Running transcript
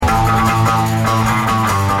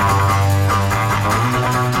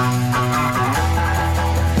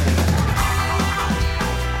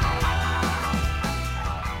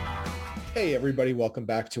everybody. Welcome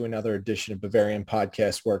back to another edition of Bavarian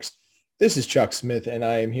Podcast Works. This is Chuck Smith, and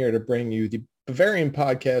I am here to bring you the Bavarian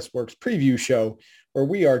Podcast Works preview show, where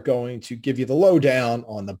we are going to give you the lowdown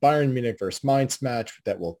on the Bayern Munich versus Mainz match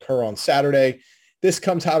that will occur on Saturday. This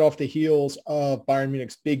comes hot off the heels of Bayern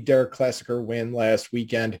Munich's big Der Klassiker win last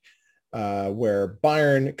weekend, where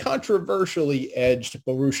Bayern controversially edged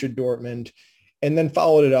Borussia Dortmund and then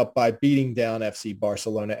followed it up by beating down FC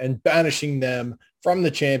Barcelona and banishing them from the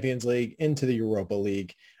Champions League into the Europa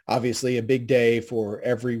League. Obviously, a big day for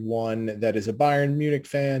everyone that is a Bayern Munich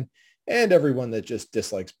fan and everyone that just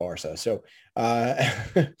dislikes Barca. So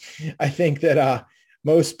I think that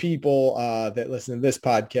most people that listen to this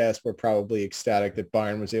podcast were probably ecstatic that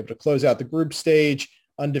Bayern was able to close out the group stage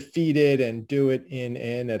undefeated and do it in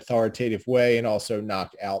an authoritative way and also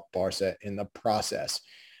knock out Barca in the process.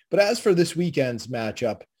 But as for this weekend's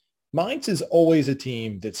matchup, Mainz is always a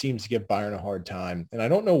team that seems to give Bayern a hard time. And I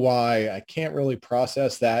don't know why. I can't really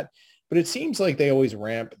process that. But it seems like they always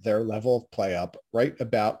ramp their level of play up right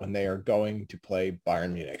about when they are going to play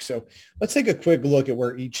Bayern Munich. So let's take a quick look at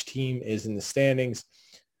where each team is in the standings.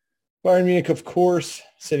 Bayern Munich, of course,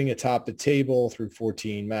 sitting atop the table through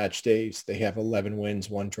 14 match days. They have 11 wins,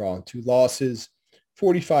 1 draw, and 2 losses,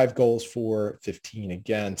 45 goals for, 15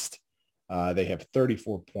 against. They have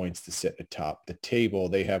 34 points to sit atop the table.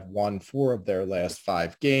 They have won 4 of their last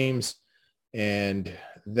 5 games, and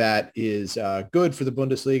that is good for the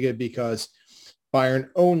Bundesliga because Bayern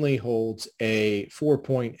only holds a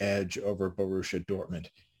 4-point edge over Borussia Dortmund.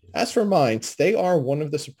 As for Mainz, they are one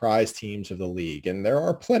of the surprise teams of the league, and there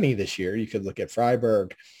are plenty this year. You could look at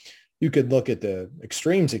Freiburg. You could look at the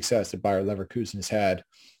extreme success that Bayer Leverkusen has had.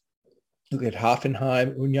 Look at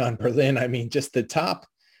Hoffenheim, Union Berlin. I mean, just the top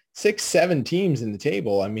 6-7 teams in the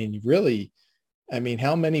table. I mean,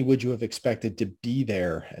 how many would you have expected to be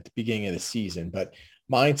there at the beginning of the season? But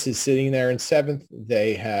Mainz is sitting there in 7th.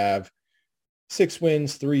 They have 6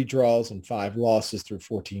 wins, 3 draws, and 5 losses through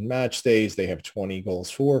 14 match days. They have 20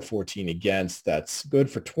 goals for, 14 against. That's good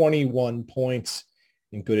for 21 points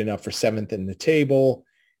and good enough for 7th in the table.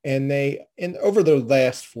 And over the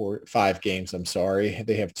last 5 games,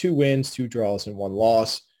 they have 2 wins, 2 draws, and 1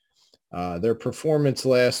 loss. Their performance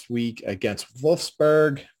last week against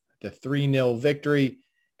Wolfsburg, the 3-0 victory,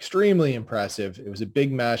 extremely impressive. It was a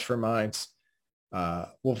big match for Mainz.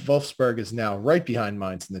 Wolfsburg is now right behind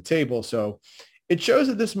Mainz in the table. So it shows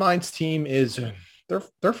that this Mainz team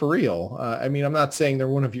they're for real. I'm not saying they're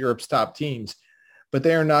one of Europe's top teams, but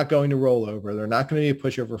they are not going to roll over. They're not going to be a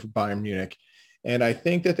pushover for Bayern Munich. And I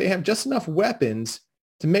think that they have just enough weapons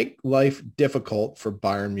to make life difficult for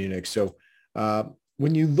Bayern Munich. So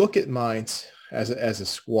when you look at Mainz as a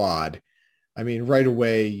squad, right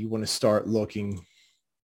away you want to start looking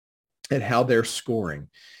at how they're scoring.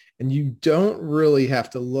 And you don't really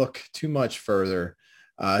have to look too much further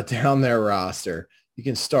down their roster. You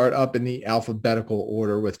can start up in the alphabetical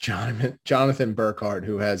order with Jonathan Burkhardt,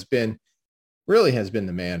 who has been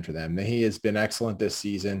the man for them. He has been excellent this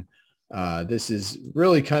season. This has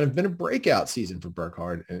really kind of been a breakout season for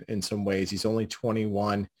Burkhardt in some ways. He's only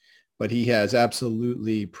 21, but he has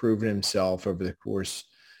absolutely proven himself over the course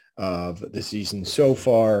of the season so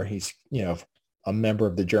far. He's, a member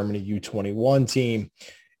of the Germany U21 team.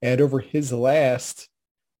 And over his last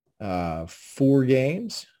 4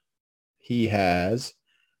 games, he has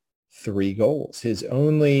 3 goals. The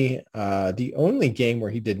only game where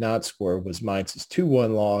he did not score was Mainz's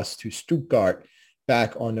 2-1 loss to Stuttgart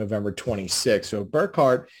back on November 26th. So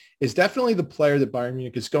Burkhardt is definitely the player that Bayern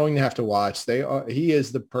Munich is going to have to watch. He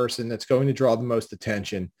is the person that's going to draw the most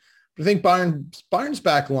attention. But I think Bayern's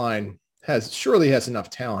back line surely has enough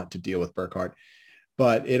talent to deal with Burkhardt,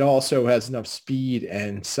 but it also has enough speed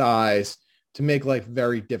and size to make life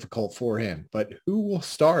very difficult for him. But who will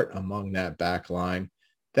start among that back line?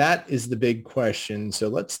 That is the big question. So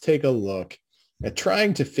let's take a look at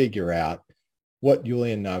trying to figure out what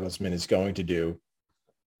Julian Nagelsmann is going to do.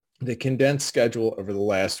 The condensed schedule over the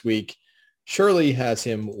last week surely has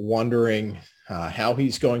him wondering how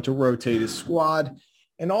he's going to rotate his squad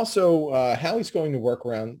and also how he's going to work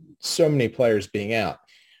around so many players being out.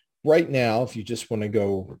 Right now, if you just want to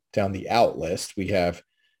go down the out list, we have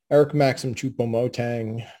Eric Maxim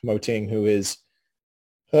Choupo-Moting, who is,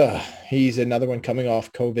 he's another one coming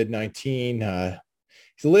off COVID-19.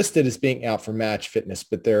 He's listed as being out for match fitness,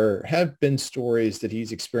 but there have been stories that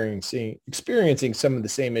he's experiencing some of the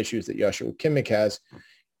same issues that Joshua Kimmich has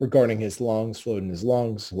regarding his lungs, fluid in his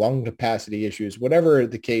lungs, lung capacity issues, whatever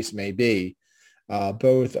the case may be.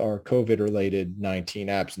 Both are COVID-related 19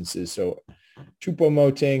 absences. So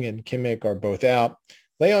Choupo-Moting and Kimmich are both out.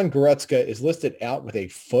 Leon Goretzka is listed out with a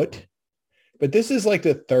foot But this is like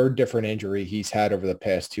the third different injury he's had over the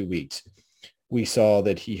past 2 weeks. We saw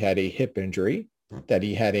that he had a hip injury, that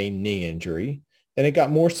he had a knee injury, and it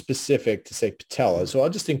got more specific to say patella. So I'll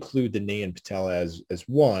just include the knee and patella as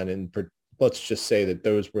one, and let's just say that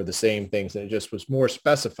those were the same things, and it just was more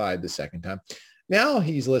specified the second time. Now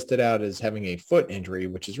he's listed out as having a foot injury,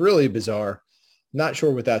 which is really bizarre. Not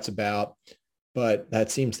sure what that's about, but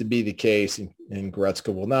that seems to be the case, and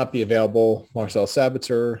Goretzka will not be available. Marcel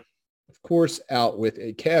Sabitzer, of course, out with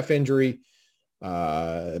a calf injury.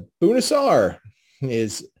 Bunassar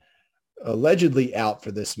is allegedly out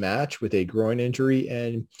for this match with a groin injury,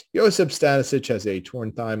 and Josip Stanisic has a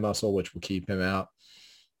torn thigh muscle, which will keep him out.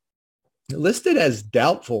 Listed as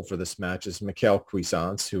doubtful for this match is Michael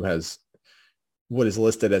Cuisance, who has what is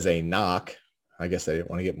listed as a knock. I guess I didn't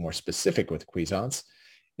want to get more specific with Cuisance.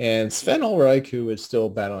 And Sven Ulreich, who is still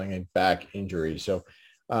battling a back injury. So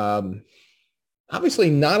obviously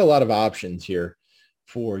not a lot of options here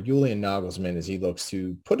for Julian Nagelsmann as he looks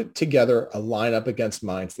to put it together a lineup against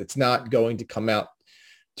Mainz that's not going to come out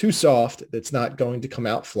too soft, that's not going to come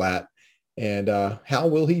out flat. And how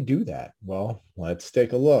will he do that? Well, let's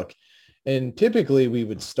take a look. And typically we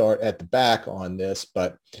would start at the back on this,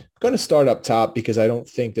 but I'm going to start up top because I don't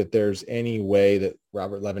think that there's any way that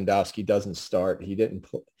Robert Lewandowski doesn't start. He didn't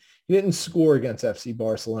score against FC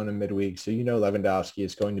Barcelona midweek, so you know Lewandowski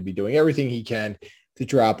is going to be doing everything he can to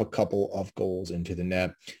drop a couple of goals into the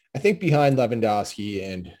net. I think behind Lewandowski,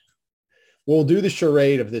 and we'll do the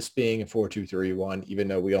charade of this being a 4-2-3-1, even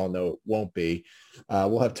though we all know it won't be.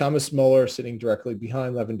 We'll have Thomas Muller sitting directly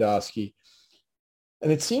behind Lewandowski.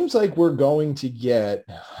 And it seems like we're going to get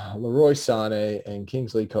Leroy Sané and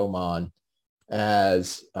Kingsley Coman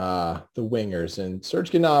as the wingers. And Serge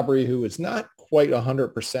Gnabry, who is not quite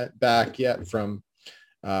 100% back yet from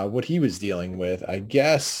what he was dealing with, I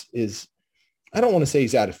guess I don't want to say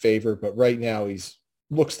he's out of favor, but right now he's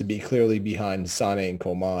looks to be clearly behind Sané and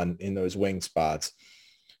Coman in those wing spots.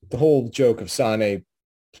 The whole joke of Sané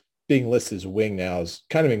being listed as a wing now is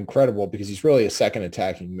kind of incredible because he's really a second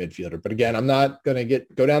attacking midfielder. But again, I'm not going to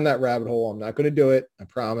go down that rabbit hole. I'm not going to do it. I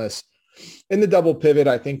promise. In the double pivot,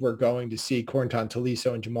 I think we're going to see Corentin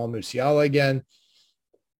Tolisso and Jamal Musiala again.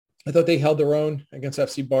 I thought they held their own against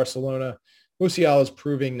FC Barcelona. Musiala is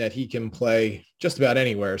proving that he can play just about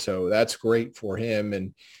anywhere, so that's great for him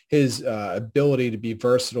and his ability to be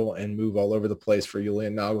versatile and move all over the place for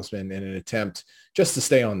Julian Nagelsmann in an attempt just to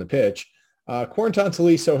stay on the pitch. Corentin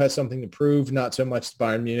Tolisso has something to prove, not so much to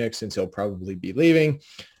Bayern Munich since he'll probably be leaving,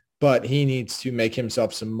 but he needs to make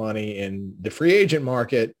himself some money in the free agent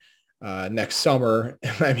market next summer.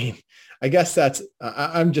 I mean, I guess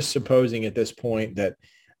I'm just supposing at this point that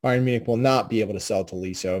Bayern Munich will not be able to sell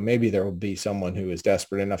Tolisso. Maybe there will be someone who is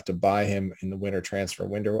desperate enough to buy him in the winter transfer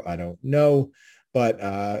window. I don't know. But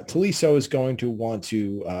Tolisso is going to want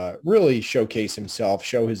to really showcase himself,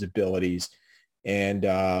 show his abilities, and,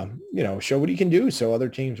 show what he can do. So other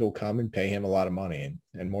teams will come and pay him a lot of money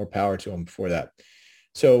and more power to him for that.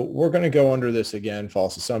 So we're going to go under this again,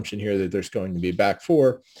 false assumption here that there's going to be a back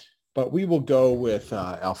four. But we will go with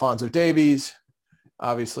Alphonso Davies.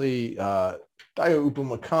 Obviously, Dayot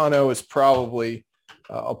Upamecano is probably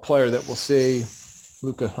a player that we'll see.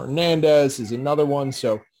 Luca Hernandez is another one.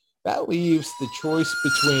 So that leaves the choice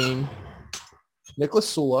between Niklas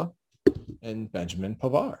Süle and Benjamin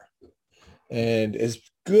Pavard. And as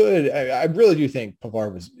good, I really do think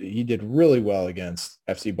Pavard he did really well against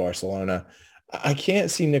FC Barcelona. I can't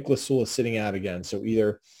see Niklas Süle sitting out again. So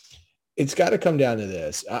either it's got to come down to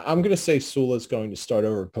this. I'm going to say Süle is going to start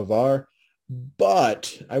over Pavard.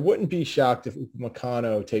 But I wouldn't be shocked if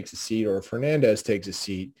Upamecano takes a seat or if Hernandez takes a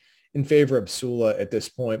seat in favor of Süle at this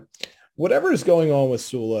point. Whatever is going on with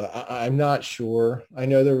Süle, I'm not sure. I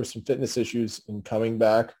know there were some fitness issues in coming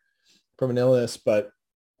back from an illness, but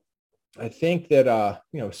I think that,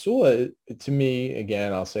 Süle, to me,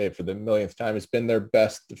 again, I'll say it for the millionth time, has been their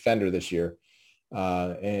best defender this year.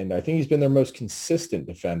 And I think he's been their most consistent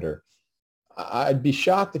defender. I'd be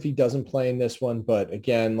shocked if he doesn't play in this one, but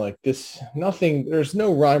again, there's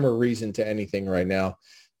no rhyme or reason to anything right now.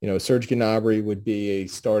 Serge Gnabry would be a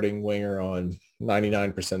starting winger on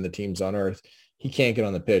 99% of the teams on earth. He can't get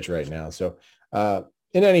on the pitch right now. So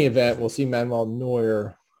in any event, we'll see Manuel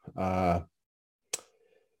Neuer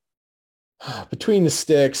between the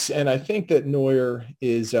sticks. And I think that Neuer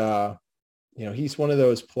is, he's one of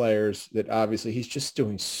those players that obviously he's just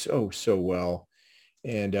doing so well.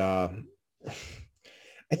 And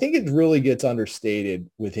I think it really gets understated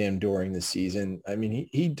with him during the season. I mean,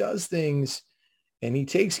 he does things and he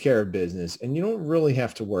takes care of business and you don't really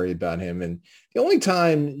have to worry about him. And the only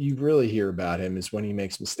time you really hear about him is when he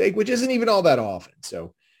makes a mistake, which isn't even all that often.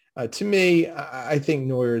 So To me, I think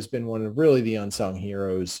Neuer has been one of really the unsung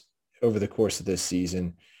heroes over the course of this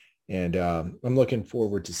season. And I'm looking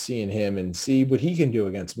forward to seeing him and see what he can do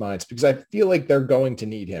against Mainz, because I feel like they're going to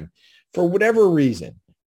need him for whatever reason.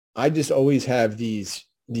 I just always have these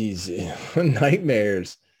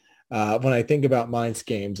nightmares when I think about Mainz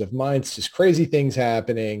games, of Mainz just crazy things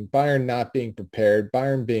happening, Bayern not being prepared,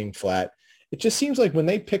 Bayern being flat. It just seems like when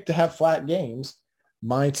they pick to have flat games,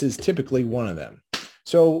 Mainz is typically one of them.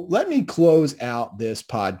 So let me close out this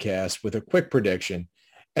podcast with a quick prediction.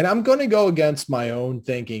 And I'm going to go against my own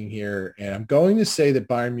thinking here. And I'm going to say that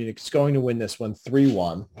Bayern Munich is going to win this one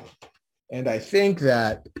 3-1. And I think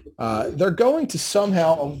that they're going to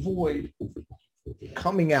somehow avoid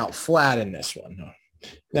coming out flat in this one.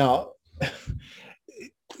 Now,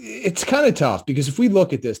 it's kind of tough because if we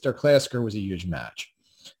look at this, their Klassiker was a huge match.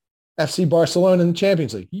 FC Barcelona in the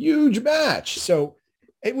Champions League, huge match. So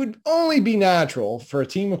it would only be natural for a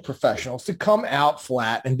team of professionals to come out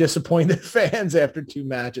flat and disappoint the fans after two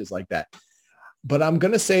matches like that. But I'm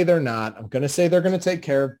going to say they're not. I'm going to say they're going to take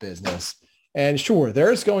care of business. And sure,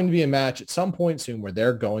 there's going to be a match at some point soon where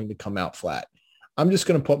they're going to come out flat. I'm just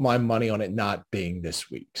going to put my money on it not being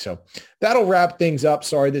this week. So that'll wrap things up.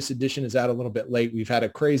 Sorry, this edition is out a little bit late. We've had a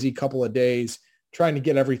crazy couple of days trying to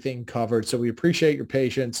get everything covered. So we appreciate your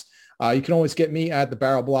patience. You can always get me at the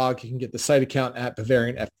Barrel Blog. You can get the site account at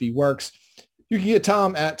Bavarian FB Works. You can get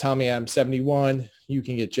Tom at TommyAdams71. You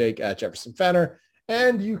can get Jake at Jefferson Fenner.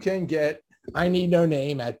 And you can get I Need No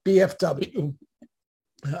Name at BFW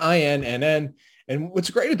INNN. And what's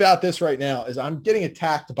great about this right now is I'm getting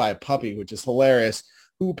attacked by a puppy, which is hilarious,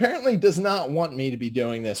 who apparently does not want me to be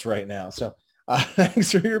doing this right now. So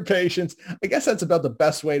thanks for your patience. I guess that's about the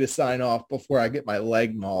best way to sign off before I get my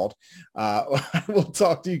leg mauled. We'll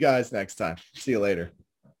talk to you guys next time. See you later.